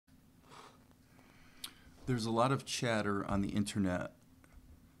There's a lot of chatter on the internet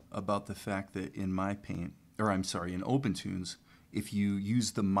about the fact that in MyPaint, or I'm sorry, in OpenToonz, if you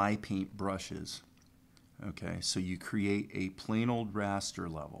use the MyPaint brushes, okay, so you create a plain old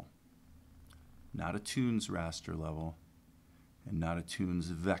raster level, not a Toonz raster level, and not a Toonz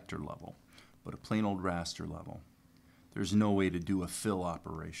vector level, but a plain old raster level. There's no way to do a fill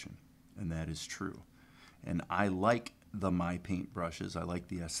operation, and that is true. And I like the MyPaint brushes. I like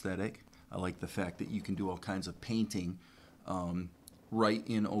the aesthetic. I like the fact that you can do all kinds of painting right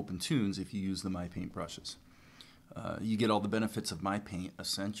in OpenToonz if you use the MyPaint brushes. You get all the benefits of MyPaint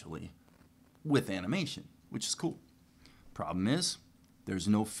essentially with animation, which is cool. Problem is, there's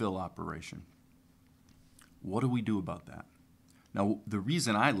no fill operation. What do we do about that? Now, the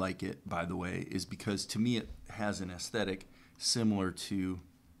reason I like it, by the way, is because to me it has an aesthetic similar to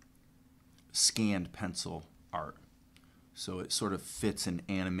scanned pencil art. So it sort of fits an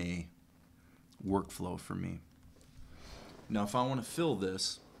anime workflow for me. Now, if I want to fill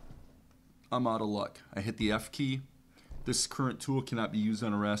this, I'm out of luck. I hit the F key. This current tool cannot be used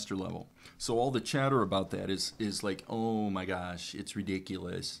on a raster level. So all the chatter about that is like, oh my gosh, it's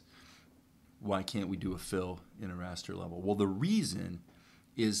ridiculous. Why can't we do a fill in a raster level? Well, the reason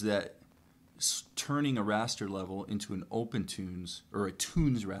is that turning a raster level into an OpenToonz or a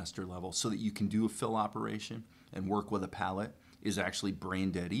Toonz raster level so that you can do a fill operation and work with a palette is actually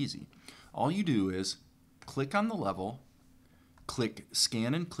brain dead easy. All you do is click on the level, click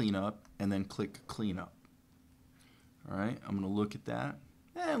Scan and Clean Up, and then click Clean Up. All right, I'm going to look at that.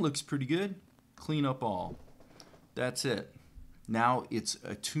 It looks pretty good. Clean up all. That's it. Now it's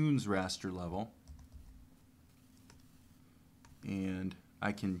a Toonz raster level, and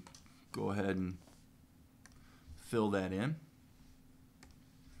I can go ahead and fill that in.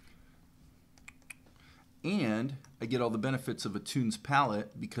 And I get all the benefits of a Toonz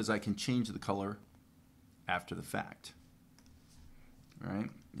palette because I can change the color after the fact. All right,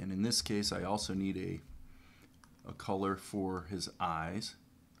 and in this case, I also need a color for his eyes.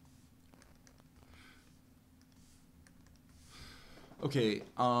 Okay,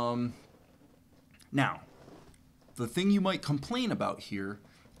 now, the thing you might complain about here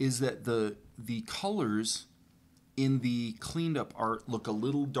is that the colors in the cleaned up art look a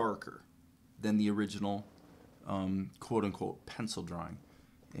little darker than the original quote-unquote pencil drawing.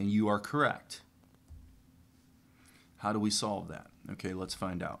 And you are correct. How do we solve that? Okay, let's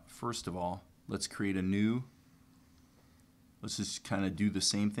find out. First of all, let's create a new, let's just kind of do the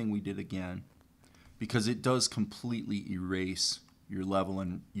same thing we did again, because it does completely erase your level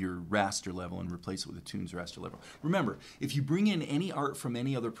and your raster level and replace it with a Toonz raster level. Remember, if you bring in any art from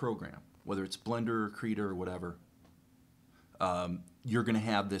any other program, whether it's Blender or Krita or whatever, you're going to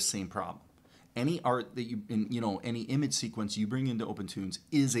have this same problem. Any art that any image sequence you bring into OpenToonz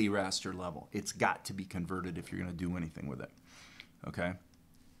is a raster level. It's got to be converted if you're going to do anything with it. Okay?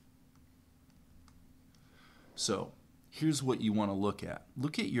 So, here's what you want to look at.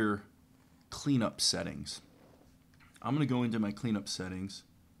 Look at your cleanup settings. I'm going to go into my cleanup settings,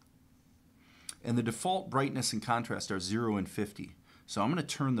 and the default brightness and contrast are 0 and 50. So I'm going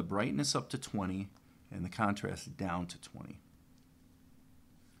to turn the brightness up to 20 and the contrast down to 20.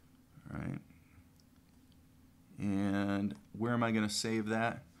 All right. And where am I going to save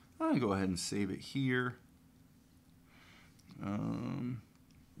that? I'm going to go ahead and save it here in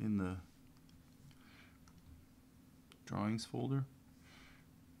the drawings folder.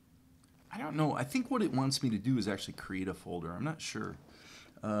 I don't know. I think what it wants me to do is actually create a folder. I'm not sure.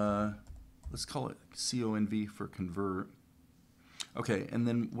 Let's call it CONV for convert. Okay, and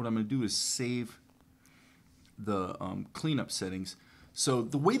then what I'm going to do is save the cleanup settings. So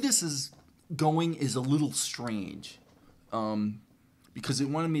the way this is going is a little strange because it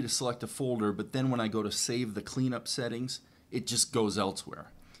wanted me to select a folder, but then when I go to save the cleanup settings, it just goes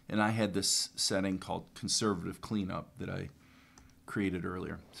elsewhere. And I had this setting called conservative cleanup that I created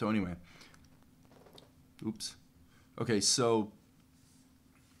earlier. So anyway, oops. Okay, so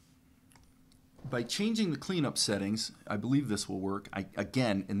by changing the cleanup settings, I believe this will work.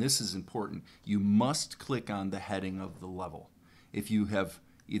 Again, and this is important, you must click on the heading of the level. If you have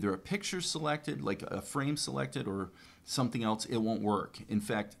either a picture selected, like a frame selected, or something else, it won't work. In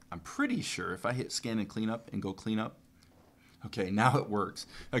fact, I'm pretty sure if I hit scan and clean up and go clean up, okay, now it works.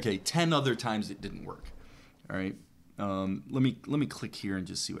 Okay, 10 other times it didn't work. All right, let me click here and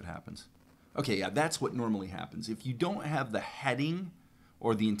just see what happens. Okay, yeah, that's what normally happens. If you don't have the heading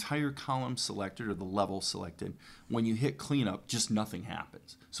or the entire column selected or the level selected, when you hit cleanup, just nothing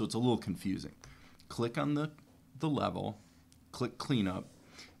happens. So it's a little confusing. Click on the level, click cleanup,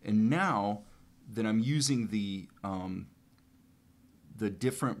 and now that I'm using the the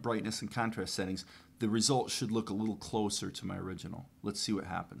different brightness and contrast settings, the result should look a little closer to my original. Let's see what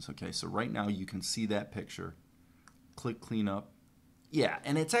happens. Okay, so right now you can see that picture. Click clean up. Yeah,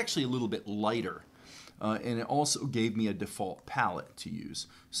 and it's actually a little bit lighter. And it also gave me a default palette to use.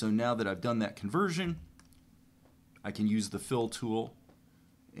 So now that I've done that conversion, I can use the fill tool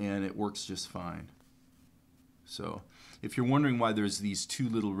and it works just fine. So if you're wondering why there's these two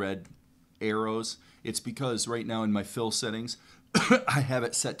little red arrows, it's because right now in my fill settings, I have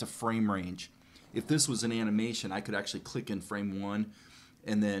it set to frame range. If this was an animation, I could actually click in frame 1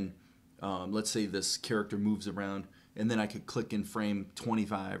 and then let's say this character moves around, and then I could click in frame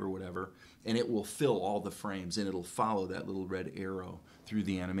 25 or whatever, and it will fill all the frames, and it'll follow that little red arrow through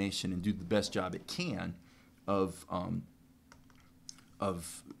the animation and do the best job it can of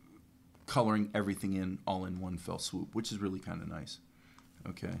coloring everything in all in one fell swoop, which is really kind of nice.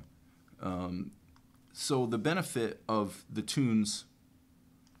 Okay, so the benefit of the Toonz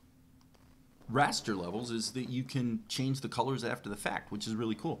raster levels is that you can change the colors after the fact, which is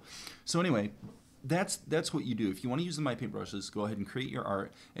really cool. So anyway, that's what you do. If you want to use the My Paint brushes, go ahead and create your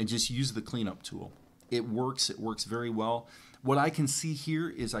art and just use the cleanup tool. It works very well. What I can see here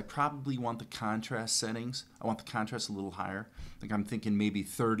is I probably want the contrast settings. I want the contrast a little higher. Like I'm thinking maybe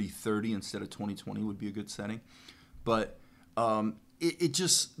 30-30 instead of 20-20 would be a good setting. But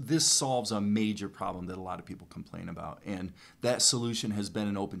this solves a major problem that a lot of people complain about, and that solution has been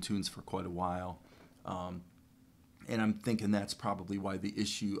in OpenToonz for quite a while. And I'm thinking that's probably why the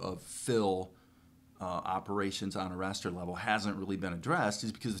issue of fill operations on a raster level hasn't really been addressed,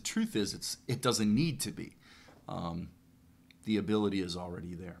 is because the truth is it doesn't need to be. The ability is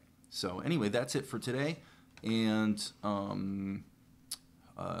already there. So anyway, that's it for today, and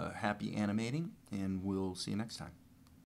happy animating, and we'll see you next time.